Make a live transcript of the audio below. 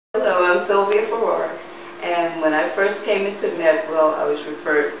And when I first came into MedWell, I was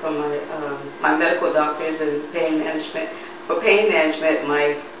referred from my medical doctors and pain management. For pain management,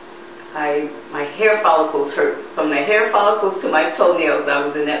 my hair follicles hurt. From the hair follicles to my toenails, I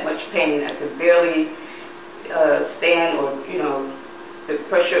was in that much pain. I could barely stand, or the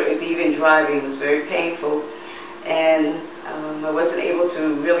pressure of even driving was very painful. And I wasn't able to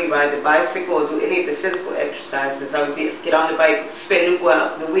really ride the bicycle or do any of the physical exercises. I would get on the bike, spin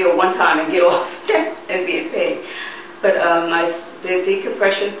the wheel one time and get off and be in pain. But I did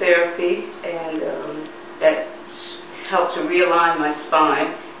decompression therapy, and that helped to realign my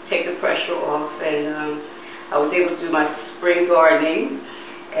spine, take the pressure off, and I was able to do my spring gardening.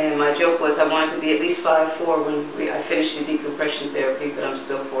 And my joke was I wanted to be at least 5'4" when I finished the decompression therapy, but I'm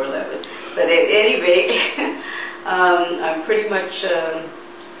still 4'11". But at any rate, I'm pretty much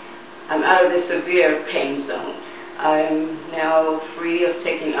I'm out of the severe pain zone. I'm now free of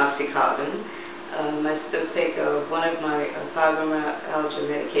taking oxycontin. I still take one of my fibromyalgia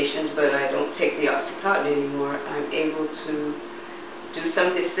medications, but I don't take the oxycontin anymore. I'm able to do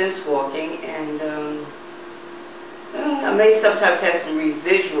some distance walking, and I may sometimes have some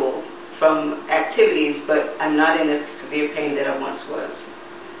residual from activities, but I'm not in the severe pain that I once was.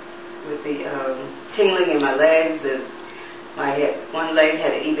 With the tingling in my legs, one leg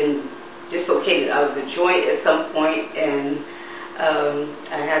had even dislocated out of the joint at some point, and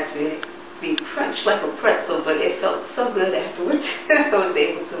I had to be crunched like a pretzel, but it felt so good afterwards. I was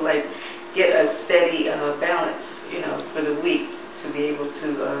able to get a steady balance, for the week, to be able to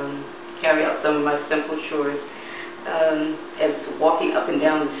carry out some of my simple chores. As walking up and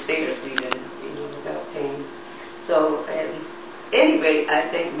down the stairs even, without pain. So, at any rate, I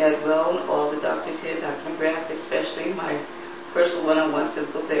thank MedWell and all the doctors here, Dr. McGrath especially, my personal one-on-one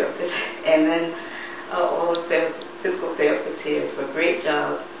physical therapist, and then all the physical therapists here for a great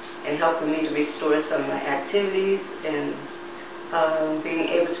job in helping me to restore some of my activities and being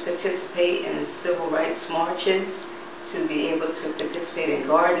able to participate in civil rights marches, to be able to participate in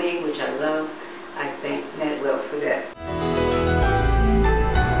gardening, which I love. I thank MedWell for that.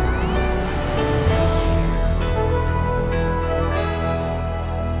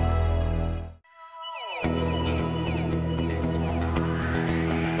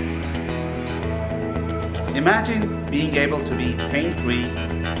 Imagine being able to be pain-free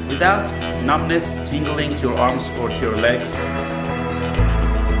without numbness tingling to your arms or to your legs.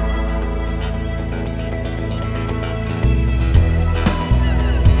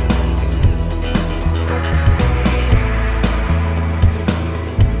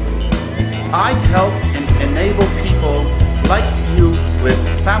 I help and enable people like you with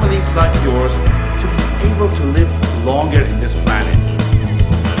families like yours to be able to live longer in this planet.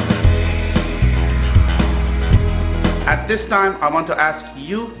 At this time, I want to ask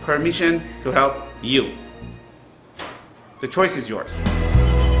you permission to help you. The choice is yours.